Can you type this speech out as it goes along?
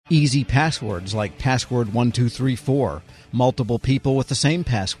Easy passwords like password 1234, multiple people with the same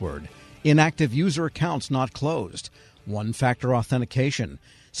password, inactive user accounts not closed, one-factor authentication.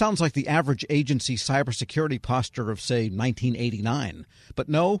 Sounds like the average agency cybersecurity posture of, say, 1989. But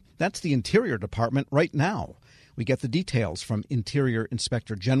no, that's the Interior Department right now. We get the details from Interior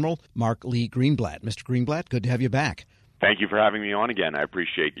Inspector General Mark Lee Greenblatt. Mr. Greenblatt, good to have you back. Thank you for having me on again. I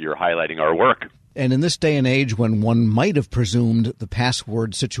appreciate your highlighting our work. And in this day and age when one might have presumed the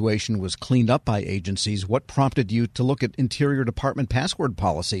password situation was cleaned up by agencies, what prompted you to look at Interior Department password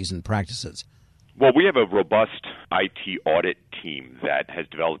policies and practices? Well, we have a robust IT audit team that has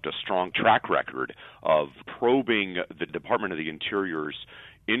developed a strong track record of probing the Department of the Interior's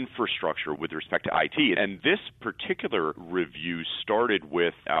infrastructure with respect to IT. And this particular review started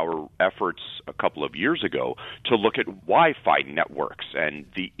with our efforts a couple of years ago to look at Wi-Fi networks and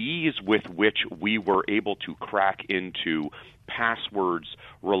the ease with which we were able to crack into passwords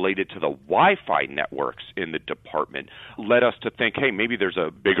related to the Wi-Fi networks in the department led us to think, hey, maybe there's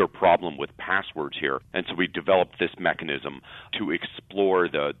a bigger problem with passwords here. And so we developed this mechanism to explore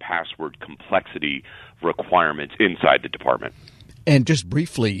the password complexity requirements inside the department. And just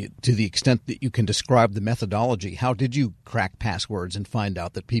briefly, to the extent that you can describe the methodology, how did you crack passwords and find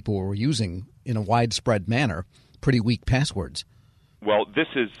out that people were using, in a widespread manner, pretty weak passwords? Well, this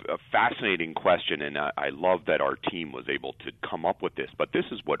is a fascinating question, and I love that our team was able to come up with this. But this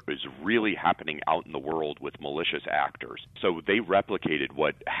is what is really happening out in the world with malicious actors. So they replicated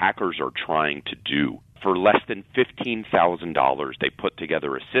what hackers are trying to do. For less than $15,000, they put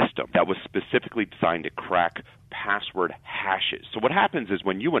together a system that was specifically designed to crack password hashes. So what happens is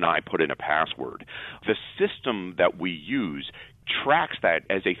when you and I put in a password, the system that we use tracks that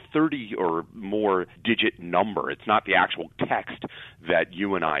as a 30 or more digit number. It's not the actual text that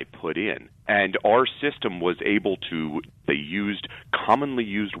you and I put in. And our system was able to, they used commonly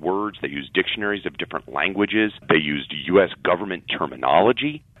used words, they used dictionaries of different languages, they used U.S. government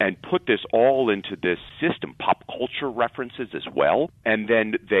terminology, and put this all into this system, pop culture references as well. And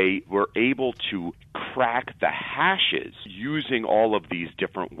then they were able to crack the hashes using all of these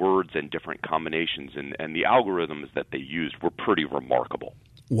different words and different combinations, and the algorithms that they used were pretty remarkable.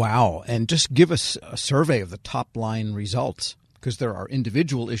 Wow. And just give us a survey of the top line results, because there are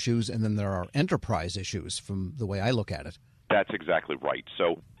individual issues and then there are enterprise issues from the way I look at it. That's exactly right.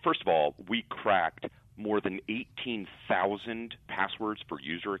 So first of all, we cracked more than 18,000 passwords for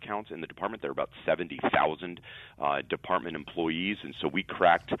user accounts in the department. There are about 70,000 department employees, and so we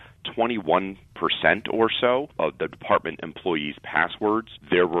cracked 21% or so of the department employees' passwords.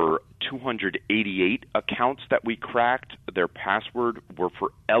 There were 288 accounts that we cracked. Their password were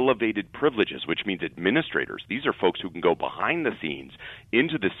for elevated privileges, which means administrators. These are folks who can go behind the scenes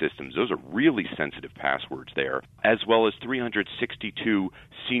into the systems. Those are really sensitive passwords there, as well as 362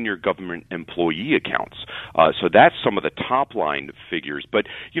 senior government employee accounts. So that's some of the top line figures. But,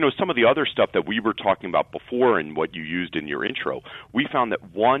 you know, some of the other stuff that we were talking about before and what you used in your intro, we found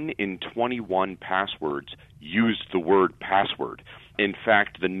that 1 in 21 passwords used the word password. In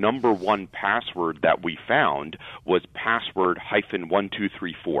fact, the number one password that we found was password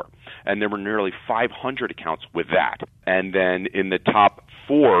 -1234. And there were nearly 500 accounts with that. And then in the top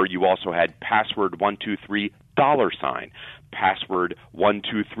 4, you also had password $123, password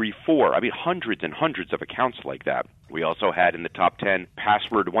 1234. I mean, hundreds and hundreds of accounts like that. We also had in the top 10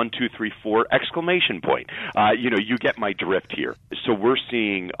 password 1234 exclamation point. You get my drift here. So we're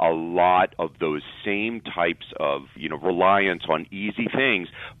seeing a lot of those same types of, reliance on easy things,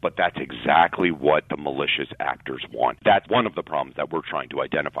 but that's exactly what the malicious actors want. That's one of the problems that we're trying to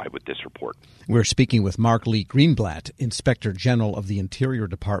identify with this report. We're speaking with Mark Lee Greenblatt, Inspector General of the Interior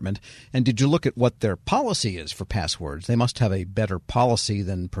Department. And did you look at what their policy is for passwords? They must have a better policy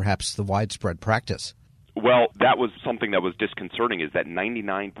than perhaps the widespread practice. Well, that was something that was disconcerting, is that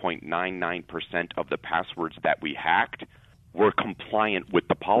 99.99% of the passwords that we hacked were compliant with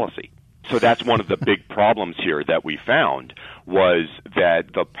the policy. So that's one of the big problems here that we found, was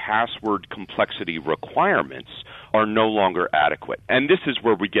that the password complexity requirements are no longer adequate. And this is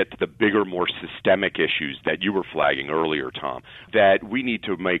where we get to the bigger, more systemic issues that you were flagging earlier, Tom, that we need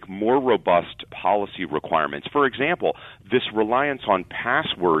to make more robust policy requirements. For example, this reliance on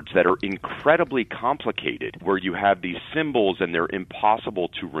passwords that are incredibly complicated, where you have these symbols and they're impossible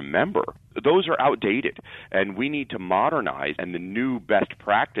to remember, those are outdated, and we need to modernize. And the new best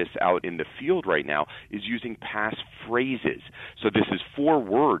practice out in the field right now is using passphrases. So this is 4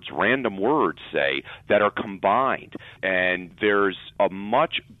 words, random words, say, that are combined. And there's a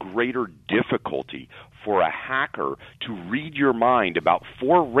much greater difficulty for a hacker to read your mind about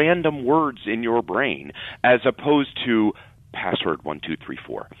 4 random words in your brain, as opposed to password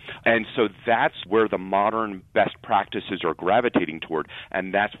 1234. And so that's where the modern best practices are gravitating toward,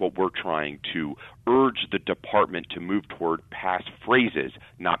 and that's what we're trying to urge the department to move toward: passphrases,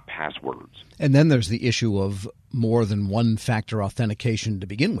 not passwords. And then there's the issue of more than one-factor authentication to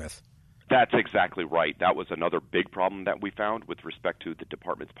begin with. That's exactly right. That was another big problem that we found with respect to the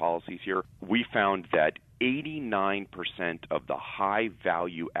department's policies here. We found that 89% of the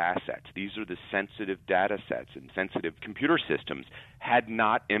high-value assets, these are the sensitive data sets and sensitive computer systems, had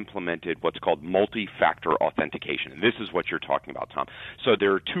not implemented what's called multi-factor authentication. And this is what you're talking about, Tom. So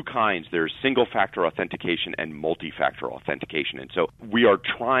there are two kinds. There's single-factor authentication and multi-factor authentication. And so we are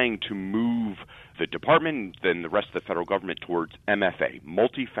trying to move the department and the rest of the federal government towards MFA,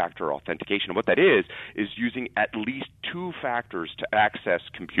 multi-factor authentication. And what that is using at least two factors to access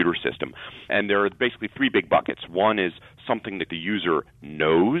computer system. And there are basically three big buckets. One is something that the user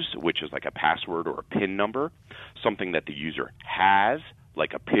knows, which is like a password or a PIN number, something that the user has,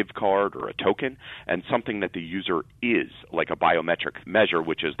 like a PIV card or a token, and something that the user is, like a biometric measure,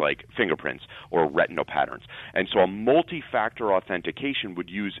 which is like fingerprints or retinal patterns. And so a multi-factor authentication would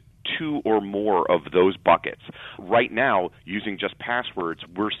use two or more of those buckets. Right now, using just passwords,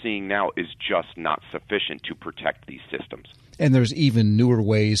 we're seeing now is just not sufficient to protect these systems. And there's even newer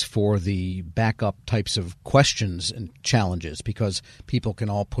ways for the backup types of questions and challenges, because people can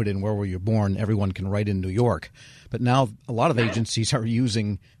all put in where were you born, everyone can write in New York. But now a lot of agencies are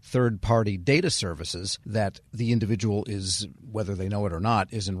using third-party data services that the individual is, whether they know it or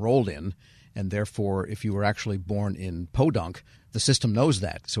not, is enrolled in. And therefore, if you were actually born in Podunk, the system knows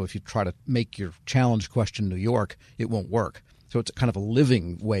that. So if you try to make your challenge question New York, it won't work. So it's kind of a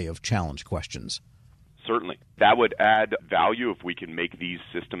living way of challenge questions. Certainly. That would add value if we can make these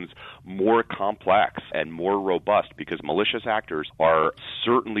systems more complex and more robust, because malicious actors are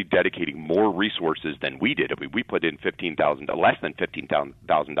certainly dedicating more resources than we did. I mean, we put in less than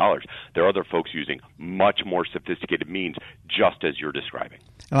 $15,000. There are other folks using much more sophisticated means, just as you're describing.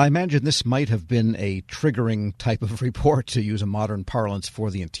 And I imagine this might have been a triggering type of report, to use a modern parlance,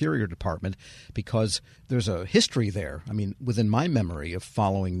 for the Interior Department, because there's a history there. I mean, within my memory of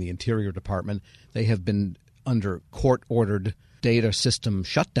following the Interior Department, they have been under court-ordered data system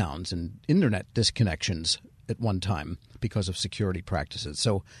shutdowns and internet disconnections at one time because of security practices.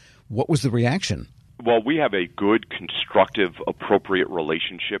 So what was the reaction? Well, we have a good, constructive, appropriate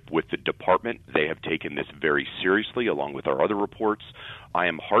relationship with the department. They have taken this very seriously, along with our other reports. I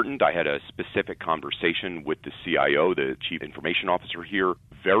am heartened. I had a specific conversation with the CIO, the Chief Information Officer here.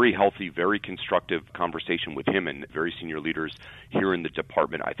 Very healthy, very constructive conversation with him and very senior leaders here in the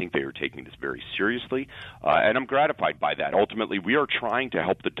department. I think they are taking this very seriously, and I'm gratified by that. Ultimately, we are trying to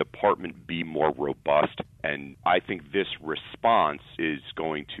help the department be more robust, and I think this response is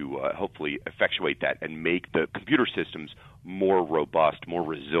going to hopefully effectuate that and make the computer systems more robust, more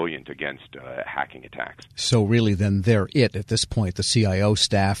resilient against hacking attacks. So really then they're at this point, the CIO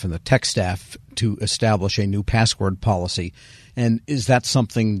staff and the tech staff, to establish a new password policy. And is that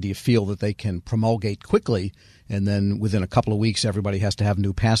something, do you feel, that they can promulgate quickly, and then within a couple of weeks everybody has to have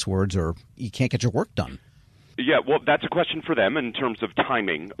new passwords, or you can't get your work done? Yeah, well, that's a question for them in terms of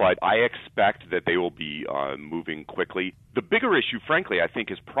timing, but I expect that they will be moving quickly. The bigger issue, frankly, I think,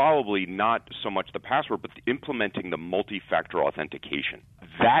 is probably not so much the password, but implementing the multi-factor authentication.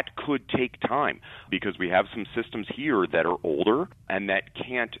 That could take time, because we have some systems here that are older and that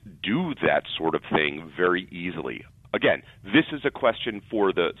can't do that sort of thing very easily. Again, this is a question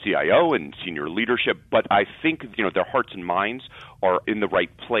for the CIO and senior leadership, but I think their hearts and minds are in the right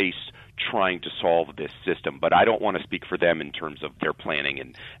place trying to solve this system. But I don't want to speak for them in terms of their planning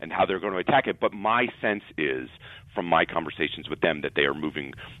and how they're going to attack it. But my sense is, from my conversations with them, that they are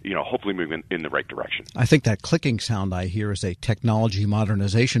moving, hopefully moving in the right direction. I think that clicking sound I hear is a Technology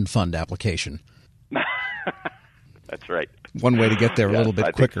Modernization Fund application. That's right. One way to get there a little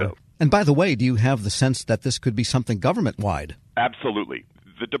bit quicker. So. And by the way, do you have the sense that this could be something government-wide? Absolutely.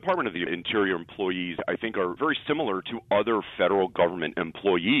 The Department of the Interior employees, I think, are very similar to other federal government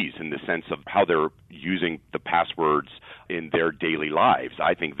employees in the sense of how they're using the passwords in their daily lives.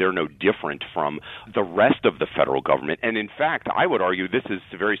 I think they're no different from the rest of the federal government. And in fact, I would argue this is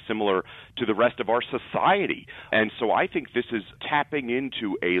very similar to the rest of our society. And so I think this is tapping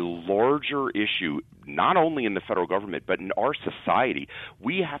into a larger issue, not only in the federal government, but in our society.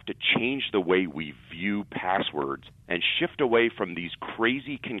 We have to change the way we view passwords and shift away from these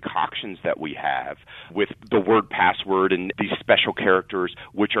crazy concoctions that we have with the word password and these special characters,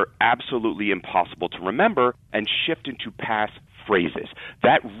 which are absolutely impossible to remember, and shift into phrases.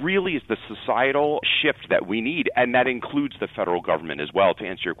 That really is the societal shift that we need, and that includes the federal government as well, to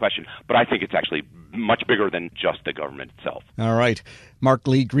answer your question. But I think it's actually much bigger than just the government itself. All right. Mark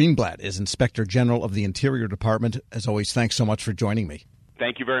Lee Greenblatt is Inspector General of the Interior Department. As always, thanks so much for joining me.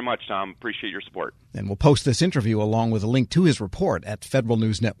 Thank you very much, Tom. Appreciate your support. And we'll post this interview along with a link to his report at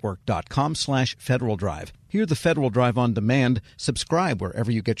federalnewsnetwork.com/Federal Drive. Hear the Federal Drive on demand. Subscribe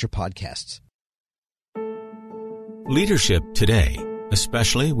wherever you get your podcasts. Leadership today,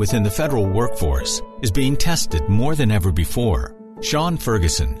 especially within the federal workforce, is being tested more than ever before. Sean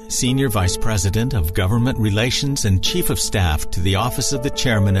Ferguson, Senior Vice President of Government Relations and Chief of Staff to the Office of the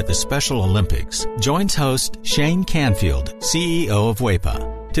Chairman at the Special Olympics, joins host Shane Canfield, CEO of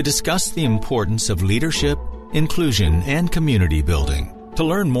WEPA, to discuss the importance of leadership, inclusion, and community building. To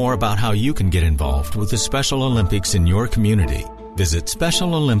learn more about how you can get involved with the Special Olympics in your community, visit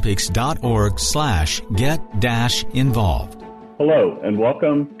specialolympics.org/get-involved. Hello, and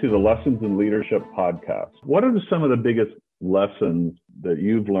welcome to the Lessons in Leadership podcast. What are some of the biggest lessons that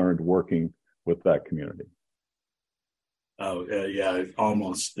you've learned working with that community?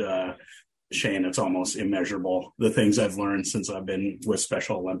 Shane, it's almost immeasurable. The things I've learned since I've been with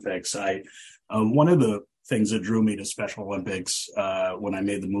Special Olympics. One of the things that drew me to Special Olympics when I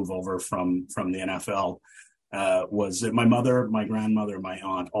made the move over from the NFL was that my mother, my grandmother, my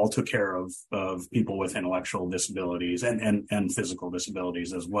aunt all took care of people with intellectual disabilities and physical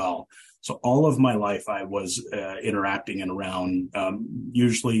disabilities as well. So all of my life I was interacting and around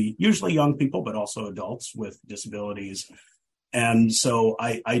usually young people, but also adults with disabilities. And so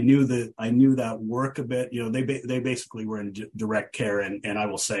I knew that work a bit. You know, they basically were in direct care, and I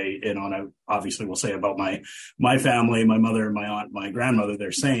will say, and I obviously will say about my family, my mother, my aunt, my grandmother,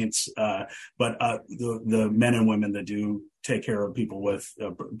 they're saints. But the men and women that do take care of people with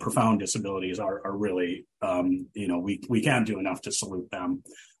profound disabilities are really, we can't do enough to salute them.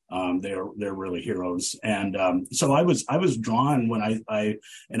 They're really heroes. And so I was drawn when I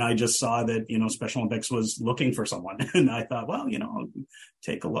just saw that, Special Olympics was looking for someone. And I thought, well,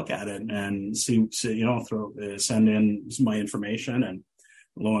 take a look at it and see send in my information. And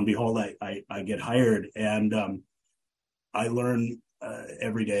lo and behold, I get hired. And I learn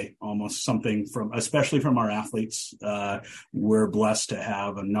every day almost something especially from our athletes. We're blessed to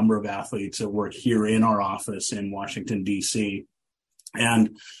have a number of athletes that work here in our office in Washington, D.C.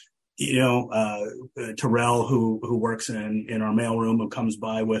 And, Terrell, who works in our mailroom, who comes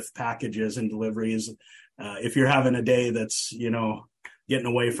by with packages and deliveries. If you're having a day that's, getting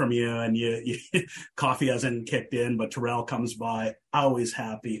away from you and you coffee hasn't kicked in, but Terrell comes by, always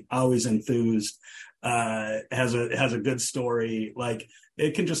happy, always enthused, has a good story. Like,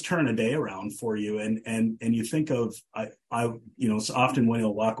 it can just turn a day around for you. And you think of, so often when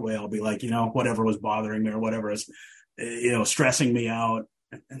he'll walk away, I'll be like, whatever was bothering me or whatever is, stressing me out.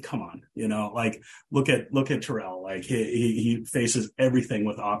 And come on, look at Terrell. Like he faces everything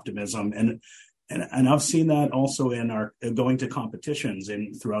with optimism, and I've seen that also in our going to competitions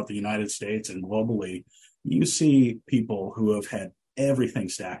throughout the United States and globally. You see people who have had everything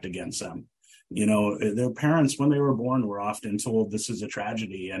stacked against them. Their parents, when they were born, were often told this is a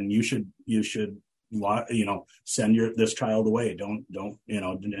tragedy, and you should send this child away. Don't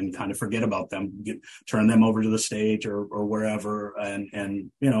and kind of forget about them. Turn them over to the stage or wherever, and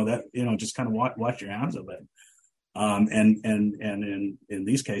just kind of wash your hands of it. And in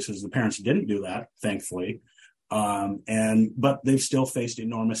these cases, the parents didn't do that, thankfully. But they've still faced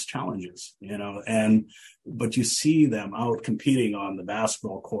enormous challenges, but you see them out competing on the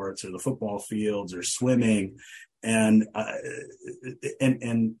basketball courts or the football fields or swimming and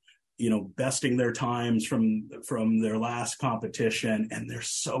besting their times from their last competition. And they're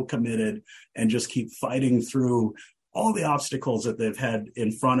so committed and just keep fighting through all the obstacles that they've had in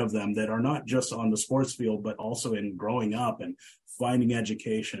front of them that are not just on the sports field, but also in growing up and finding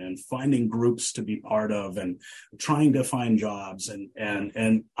education and finding groups to be part of and trying to find jobs.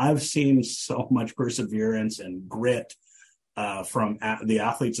 And I've seen so much perseverance and grit from the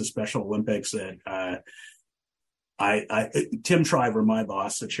athletes of Special Olympics that Tim Shriver, my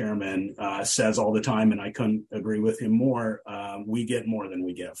boss, the chairman, says all the time, and I couldn't agree with him more, we get more than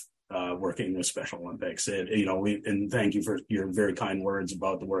we give. Working with Special Olympics, and thank you for your very kind words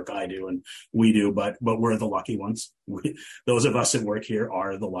about the work I do and we do, but we're the lucky ones. Those of us that work here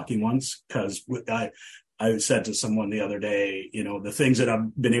are the lucky ones, because I said to someone the other day, the things that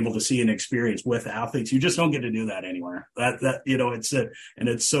I've been able to see and experience with athletes, you just don't get to do that anywhere. And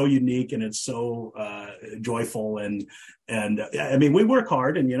it's so unique and it's so joyful. And I mean, we work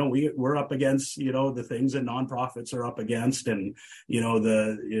hard, and we're up against the things that nonprofits are up against, and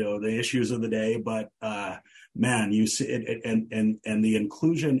the issues of the day. But man, you see it, and the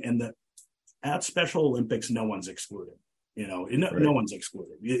inclusion at Special Olympics, no one's excluded. No one's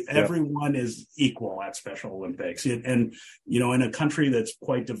excluded. Everyone is equal at Special Olympics. In a country that's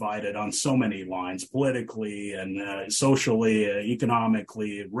quite divided on so many lines, politically and socially,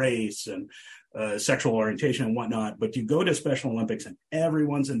 economically, race and sexual orientation and whatnot. But you go to Special Olympics and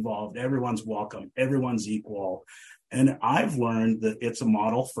everyone's involved, everyone's welcome, everyone's equal. And I've learned that it's a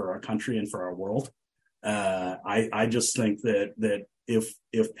model for our country and for our world. I just think that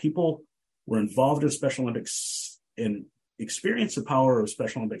if people were involved in Special Olympics and experience the power of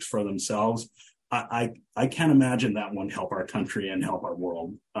Special Olympics for themselves, I can't imagine that won't help our country and help our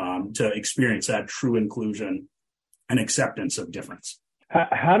world to experience that true inclusion and acceptance of difference.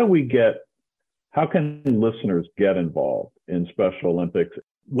 How can listeners get involved in Special Olympics?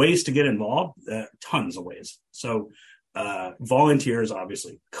 Ways to get involved, tons of ways. So volunteers,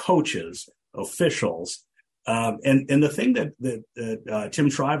 obviously, coaches, officials, and the thing that Tim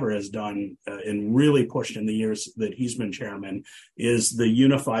Shriver has done and really pushed in the years that he's been chairman is the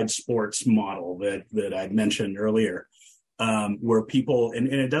unified sports model that I'd mentioned earlier, where people, and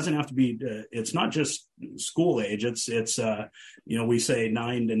it doesn't have to be, it's not just school age. It's we say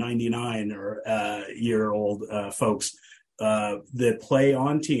 9 to 99 or year old folks that play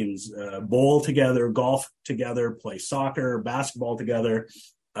on teams, bowl together, golf together, play soccer, basketball together.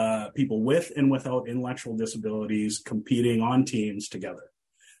 People with and without intellectual disabilities competing on teams together.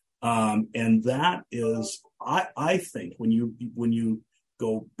 And that is, I think when you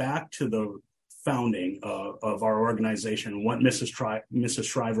go back to the founding of our organization, what Mrs.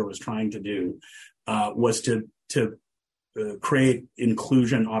 Shriver was trying to do was to create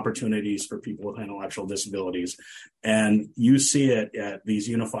inclusion opportunities for people with intellectual disabilities. And you see it at these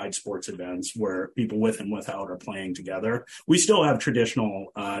unified sports events where people with and without are playing together. We still have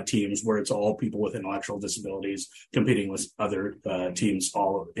traditional teams where it's all people with intellectual disabilities competing with other teams,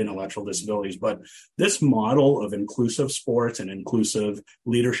 all intellectual disabilities. But this model of inclusive sports and inclusive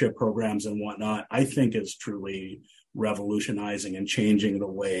leadership programs and whatnot, I think is truly revolutionizing and changing the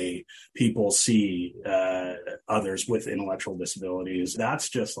way people see others with intellectual disabilities. That's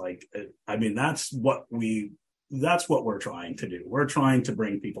just that's what we're trying to do. We're trying to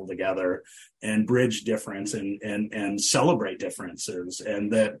bring people together and bridge difference and celebrate differences,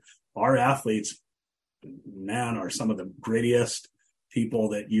 and that our athletes, man, are some of the grittiest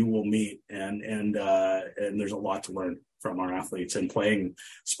people that you will meet, and there's a lot to learn from our athletes, and playing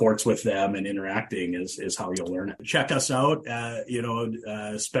sports with them and interacting is how you'll learn it. Check us out at,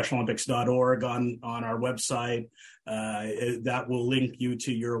 specialolympics.org on our website. That will link you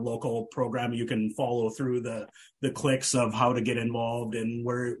to your local program. You can follow through the clicks of how to get involved and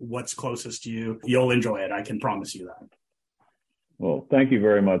what's closest to you. You'll enjoy it. I can promise you that. Well, thank you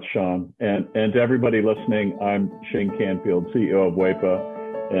very much, Sean. And to everybody listening, I'm Shane Canfield, CEO of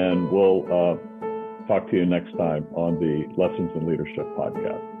WEPA, and we'll talk to you next time on the Lessons in Leadership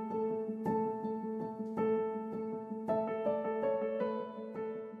podcast.